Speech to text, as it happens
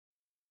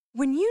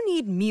When you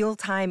need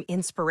mealtime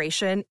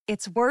inspiration,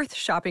 it's worth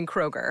shopping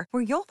Kroger,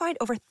 where you'll find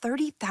over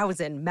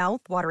 30,000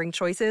 mouth-watering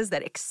choices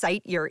that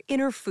excite your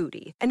inner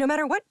foodie. And no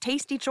matter what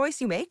tasty choice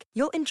you make,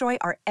 you'll enjoy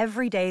our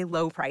everyday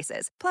low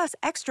prices, plus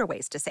extra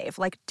ways to save,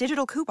 like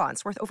digital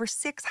coupons worth over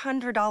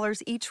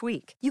 $600 each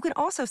week. You can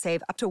also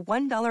save up to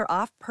 $1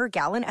 off per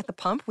gallon at the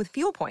pump with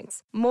fuel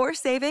points. More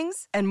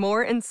savings and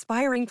more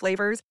inspiring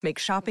flavors make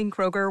shopping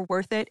Kroger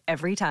worth it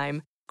every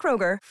time.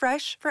 Kroger,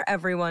 fresh for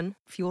everyone.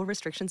 Fuel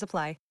restrictions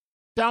apply.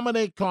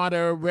 Dominic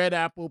Carter, Red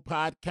Apple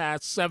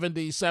Podcast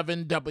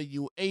 77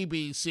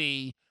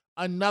 WABC,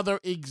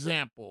 another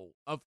example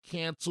of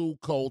cancel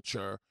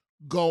culture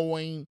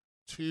going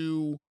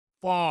too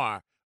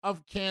far,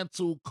 of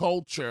cancel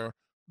culture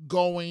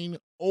going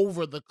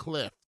over the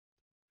cliff.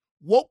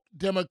 Woke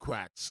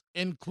Democrats,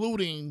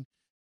 including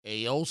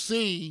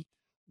AOC,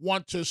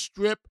 want to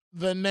strip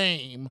the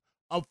name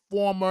of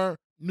former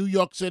New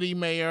York City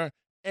Mayor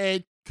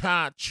Ed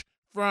Koch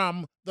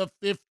from the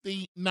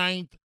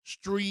 59th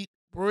Street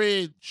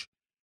Bridge.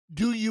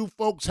 Do you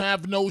folks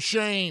have no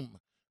shame?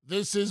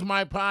 This is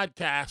my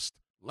podcast.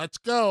 Let's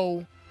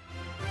go.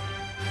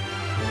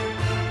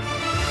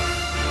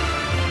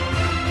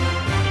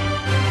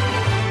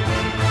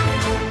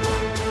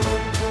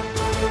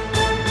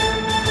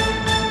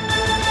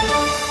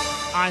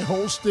 I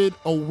hosted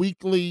a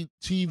weekly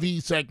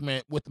TV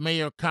segment with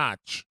Mayor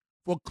Koch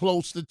for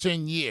close to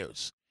 10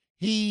 years.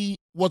 He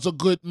was a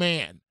good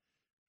man.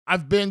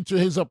 I've been to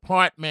his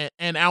apartment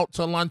and out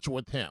to lunch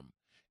with him.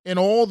 In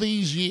all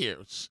these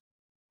years,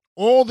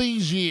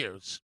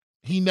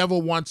 he never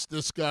once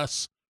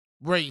discussed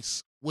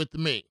race with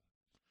me.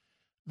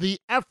 The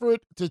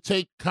effort to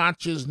take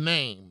Koch's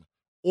name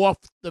off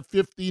the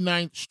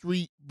 59th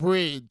Street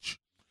Bridge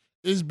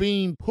is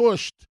being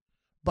pushed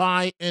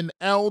by an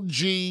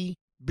LGBT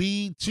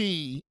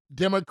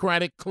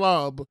Democratic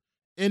club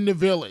in the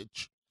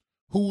Village,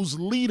 whose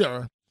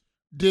leader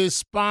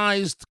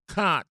despised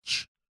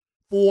Koch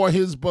for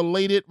his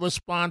belated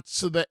response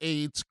to the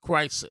AIDS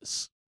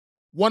crisis.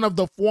 One of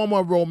the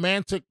former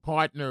romantic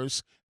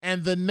partners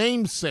and the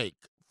namesake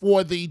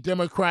for the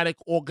Democratic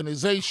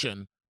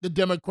organization, the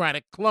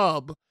Democratic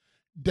Club,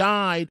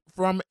 died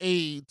from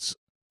AIDS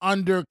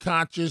under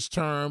Koch's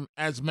term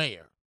as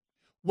mayor.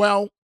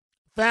 Well,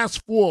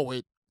 fast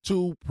forward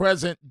to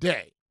present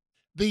day.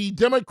 The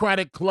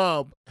Democratic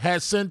Club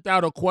has sent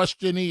out a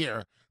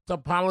questionnaire to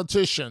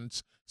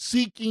politicians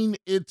seeking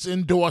its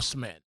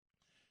endorsement.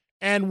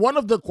 And one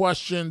of the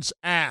questions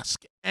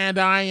asked, and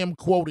I am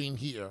quoting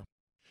here,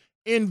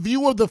 in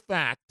view of the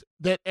fact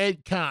that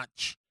Ed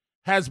Koch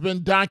has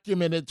been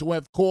documented to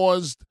have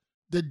caused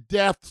the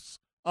deaths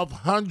of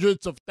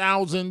hundreds of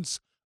thousands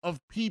of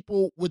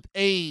people with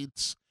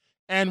AIDS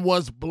and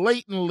was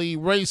blatantly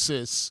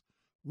racist,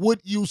 would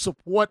you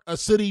support a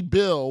city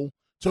bill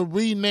to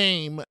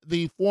rename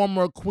the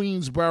former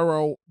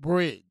Queensboro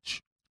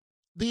Bridge?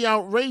 The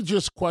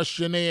outrageous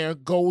questionnaire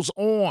goes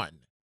on.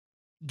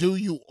 Do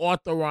you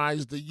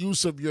authorize the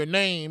use of your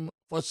name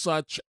for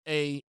such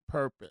a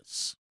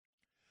purpose?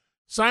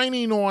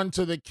 Signing on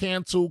to the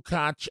Cancel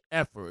Koch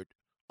effort,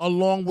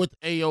 along with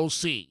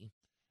AOC,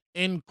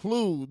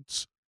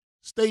 includes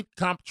State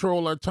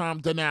Comptroller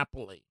Tom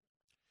DiNapoli,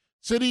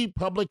 City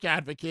Public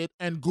Advocate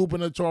and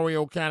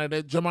gubernatorial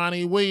candidate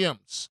Jumaane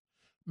Williams,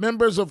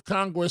 members of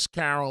Congress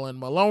Carolyn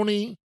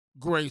Maloney,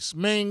 Grace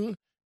Ming,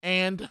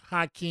 and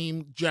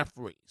Hakeem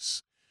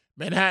Jeffries,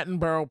 Manhattan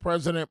Borough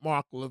President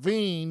Mark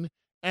Levine,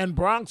 and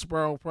Bronx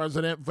Borough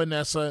President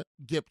Vanessa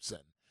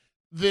Gibson.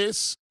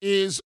 This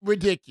is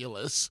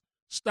ridiculous.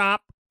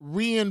 Stop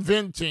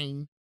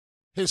reinventing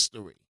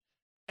history.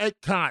 Ed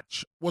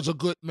Koch was a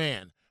good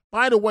man.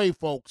 By the way,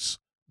 folks,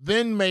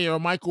 then Mayor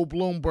Michael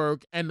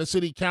Bloomberg and the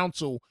City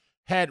Council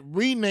had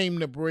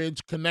renamed the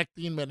bridge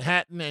connecting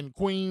Manhattan and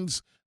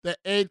Queens the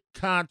Ed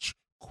Koch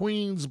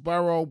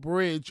Queensboro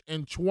Bridge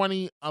in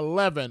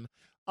 2011,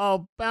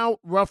 about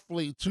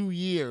roughly 2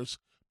 years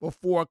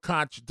before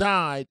Koch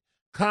died.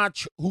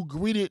 Koch, who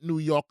greeted New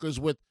Yorkers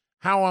with,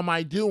 "How am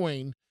I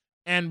doing?"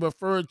 and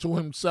referred to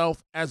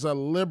himself as a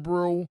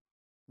liberal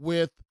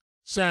with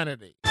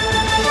sanity.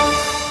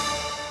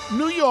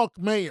 New York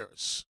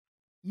mayors,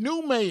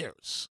 new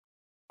mayors,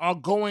 are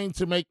going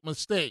to make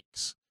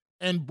mistakes.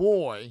 And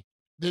boy,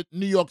 did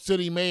New York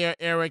City Mayor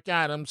Eric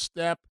Adams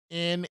step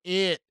in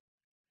it.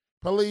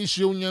 Police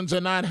unions are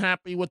not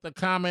happy with the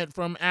comment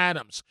from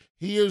Adams.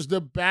 Here's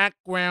the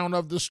background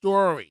of the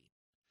story.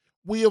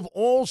 We have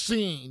all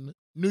seen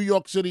New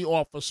York City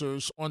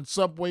officers on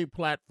subway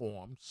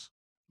platforms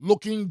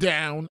looking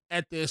down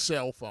at their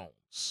cell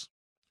phones.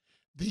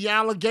 The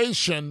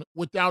allegation,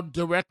 without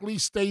directly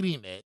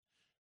stating it,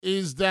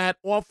 is that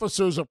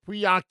officers are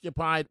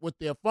preoccupied with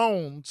their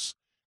phones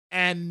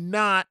and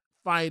not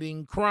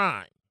fighting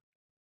crime.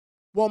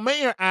 Well,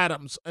 Mayor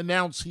Adams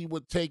announced he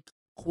would take,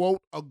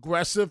 quote,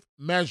 aggressive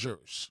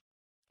measures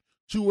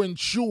to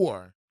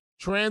ensure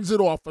transit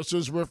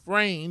officers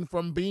refrain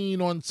from being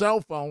on cell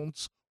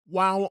phones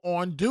while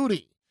on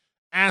duty,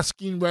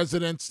 asking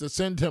residents to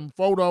send him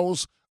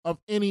photos of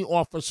any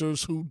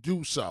officers who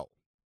do so.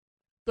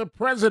 The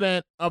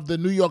president of the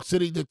New York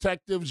City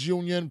Detectives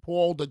Union,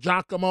 Paul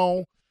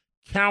DiGiacomo,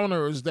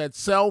 counters that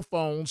cell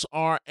phones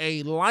are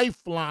a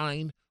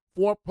lifeline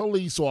for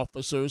police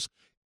officers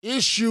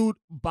issued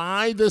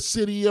by the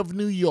city of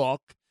New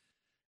York,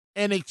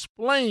 and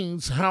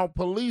explains how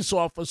police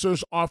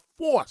officers are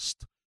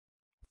forced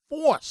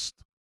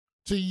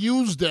to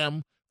use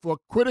them for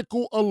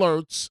critical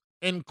alerts,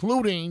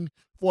 including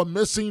for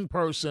missing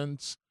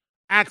persons,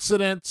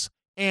 accidents,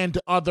 and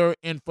other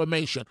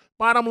information.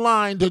 Bottom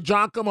line,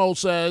 DiGiacomo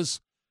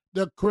says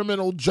the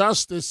criminal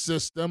justice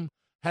system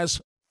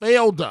has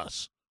failed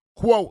us.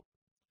 Quote,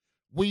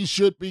 we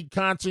should be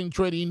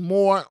concentrating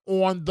more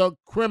on the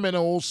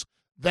criminals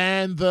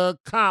than the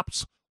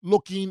cops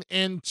looking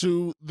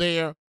into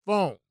their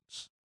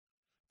phones.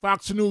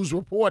 Fox News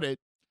reported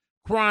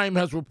crime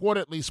has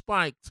reportedly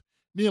spiked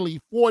nearly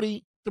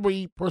 43%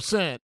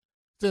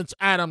 since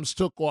Adams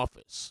took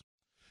office.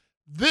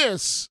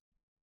 This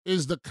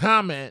is the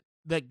comment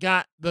that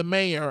got the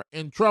mayor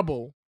in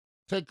trouble.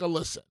 Take a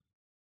listen.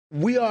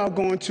 We are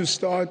going to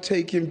start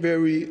taking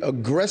very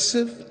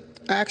aggressive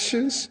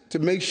actions to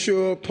make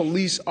sure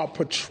police are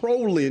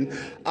patrolling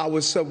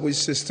our subway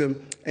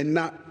system and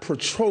not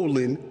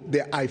patrolling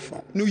their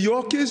iPhone. New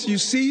Yorkers, you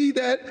see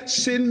that?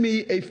 Send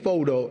me a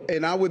photo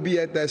and I would be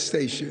at that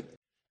station.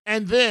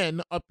 And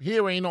then,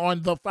 appearing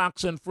on the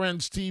Fox and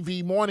Friends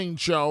TV morning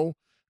show,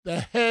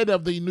 the head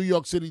of the New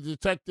York City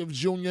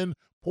Detectives Union,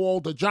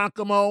 Paul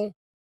DiGiacomo,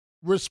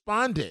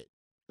 responded.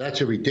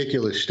 That's a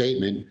ridiculous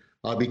statement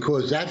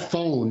because that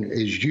phone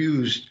is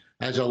used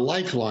as a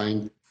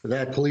lifeline for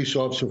that police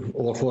officer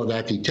or for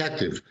that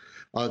detective.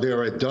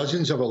 There are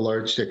dozens of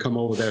alerts that come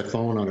over that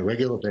phone on a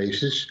regular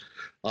basis.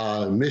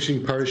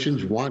 Missing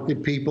persons,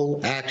 wanted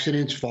people,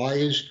 accidents,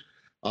 fires.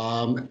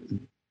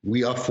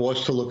 We are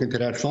forced to look into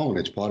that phone.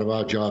 It's part of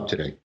our job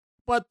today.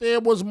 But there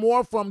was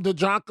more from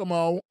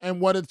DiGiacomo and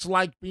what it's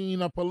like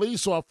being a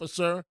police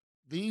officer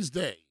these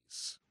days.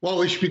 Well,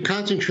 we should be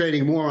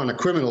concentrating more on the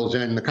criminals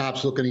and the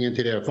cops looking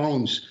into their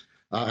phones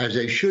as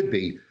they should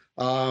be.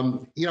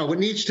 What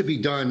needs to be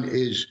done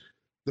is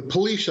the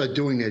police are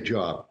doing their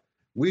job.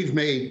 We've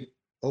made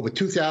over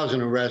 2,000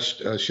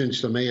 arrests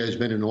since the mayor has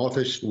been in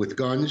office with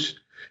guns,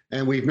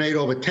 and we've made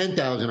over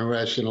 10,000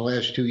 arrests in the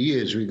last 2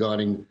 years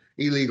regarding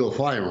illegal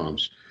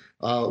firearms.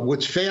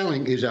 What's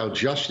failing is our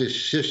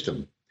justice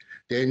system.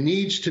 There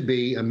needs to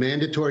be a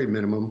mandatory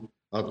minimum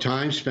of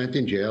time spent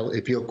in jail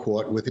if you're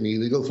caught with an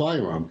illegal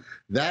firearm.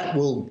 That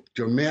will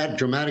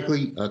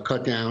dramatically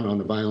cut down on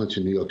the violence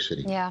in New York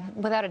City. Yeah,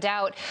 without a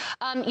doubt.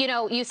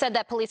 You said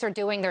that police are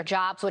doing their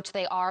jobs, which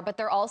they are, but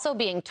they're also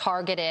being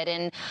targeted.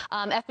 And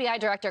FBI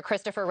Director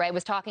Christopher Wray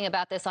was talking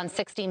about this on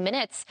 60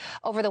 Minutes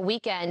over the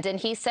weekend. And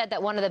he said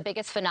that one of the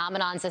biggest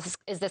phenomenons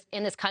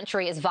in this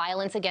country is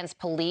violence against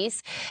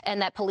police,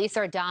 and that police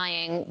are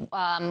dying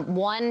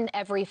 1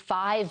 every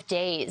 5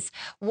 days.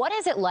 What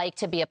is it like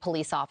to be a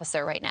police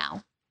officer right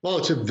now? Well,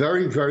 it's a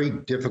very, very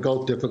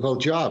difficult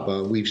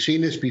job. We've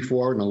seen this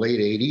before in the late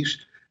 80s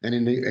and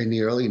in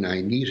the early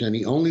 90s. And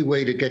the only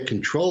way to get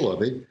control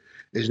of it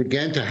is,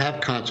 again, to have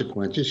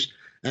consequences.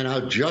 And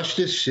our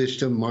justice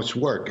system must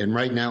work. And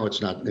right now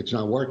it's not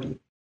working.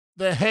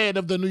 The head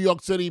of the New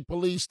York City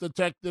Police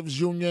Detectives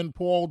Union,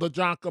 Paul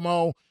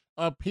DiGiacomo,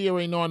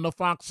 appearing on the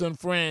Fox and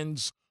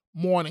Friends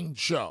morning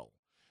show.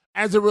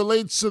 As it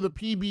relates to the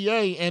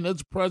PBA and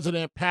its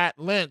president, Pat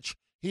Lynch,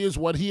 here's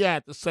what he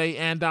had to say,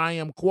 and I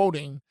am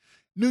quoting,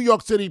 New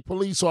York City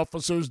police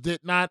officers did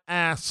not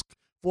ask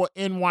for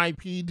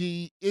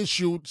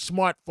NYPD-issued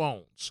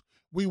smartphones.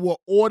 We were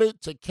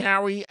ordered to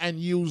carry and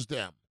use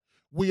them.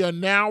 We are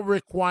now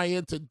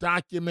required to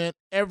document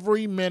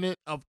every minute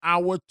of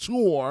our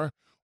tour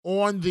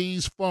on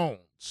these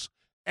phones.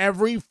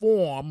 Every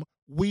form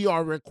we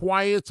are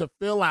required to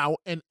fill out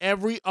and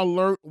every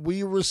alert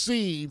we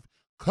receive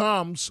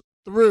comes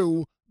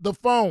through the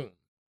phone.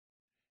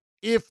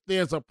 If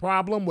there's a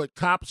problem with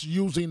cops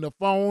using the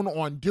phone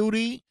on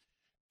duty,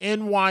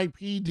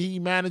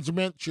 NYPD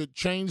management should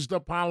change the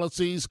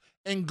policies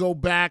and go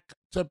back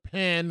to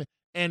pen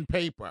and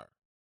paper.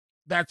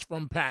 That's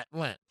from Pat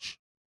Lynch.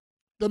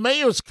 The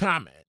mayor's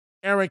comment,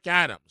 Eric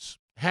Adams,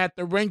 had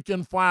the rank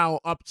and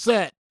file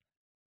upset,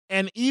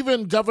 and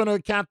even Governor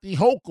Kathy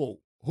Hochul,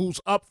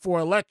 who's up for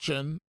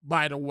election,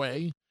 by the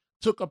way,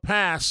 took a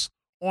pass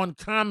on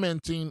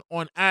commenting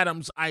on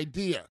Adams'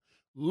 idea.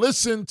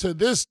 Listen to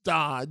this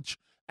dodge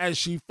as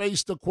she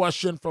faced a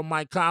question from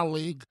my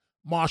colleague,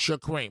 Marsha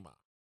Kramer.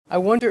 I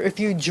wonder if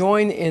you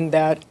join in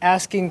that,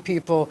 asking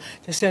people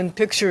to send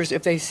pictures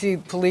if they see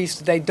police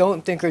they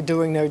don't think are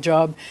doing their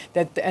job,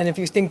 and if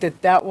you think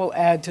that will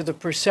add to the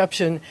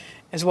perception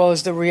as well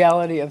as the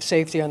reality of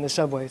safety on the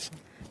subways.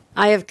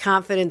 I have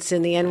confidence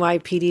in the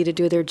NYPD to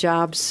do their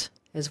jobs,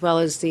 as well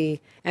as the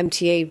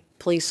MTA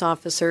police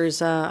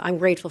officers. I'm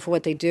grateful for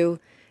what they do.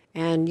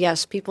 And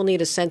yes, people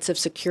need a sense of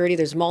security.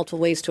 There's multiple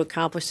ways to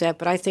accomplish that.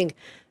 But I think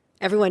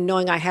everyone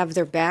knowing I have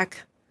their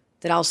back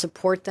that I'll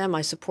support them.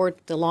 I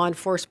support the law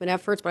enforcement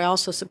efforts, but I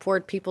also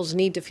support people's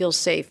need to feel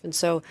safe. And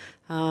so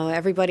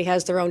everybody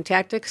has their own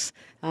tactics.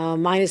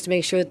 Mine is to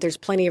make sure that there's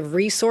plenty of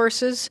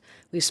resources.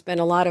 We spend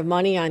a lot of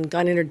money on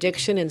gun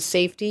interdiction and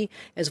safety,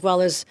 as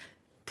well as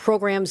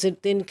programs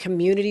in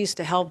communities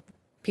to help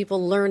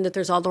people learn that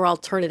there's other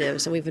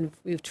alternatives. And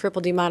we've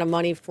tripled the amount of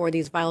money for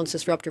these violence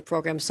disruptor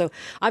programs. So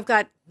I've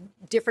got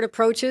different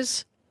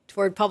approaches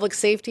toward public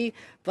safety,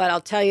 but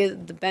I'll tell you,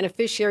 the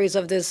beneficiaries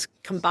of this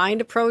combined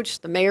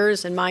approach, the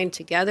mayors and mine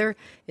together,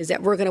 is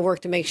that we're going to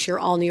work to make sure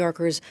all New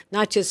Yorkers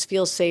not just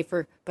feel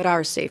safer, but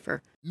are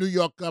safer. New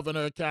York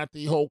Governor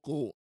Kathy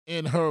Hochul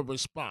in her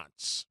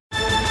response.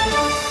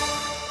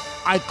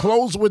 I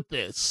close with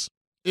this.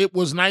 It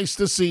was nice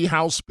to see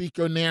House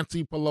Speaker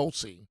Nancy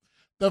Pelosi.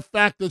 The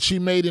fact that she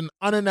made an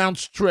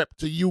unannounced trip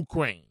to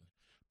Ukraine,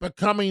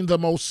 becoming the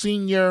most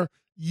senior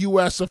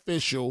U.S.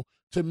 official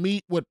to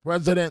meet with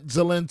President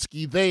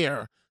Zelensky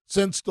there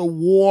since the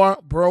war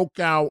broke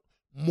out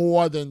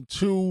more than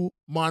 2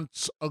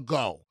 months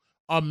ago.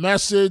 A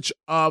message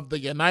of the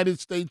United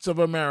States of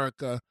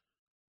America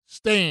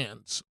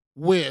stands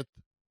with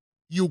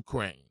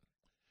Ukraine.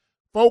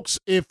 Folks,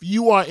 if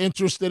you are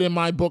interested in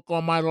my book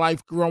on my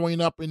life growing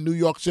up in New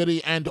York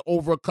City and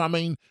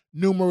overcoming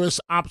numerous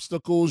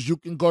obstacles, you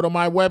can go to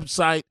my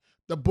website,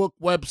 the book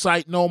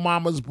website,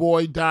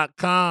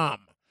 nomamasboy.com.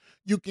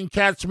 You can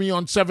catch me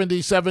on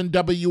 77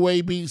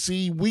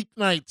 WABC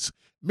weeknights,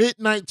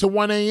 midnight to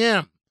 1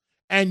 a.m.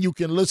 And you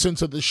can listen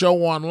to the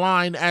show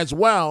online as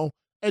well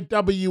at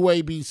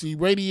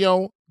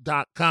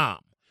WABCradio.com.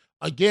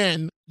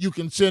 Again, you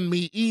can send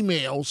me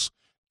emails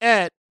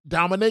at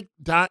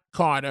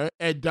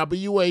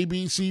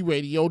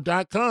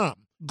Dominic.Carter@WABCradio.com.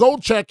 Go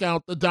check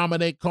out the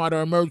Dominic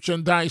Carter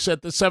merchandise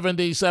at the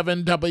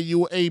 77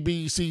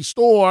 WABC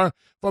store,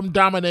 from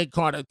Dominic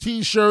Carter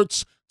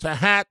t-shirts to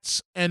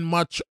hats and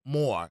much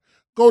more.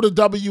 Go to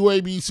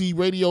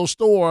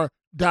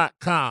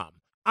WABCradiostore.com.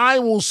 I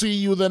will see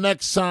you the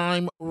next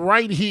time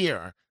right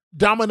here.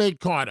 Dominic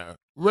Carter,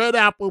 Red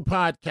Apple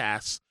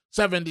Podcasts,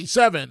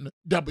 77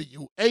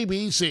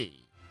 WABC.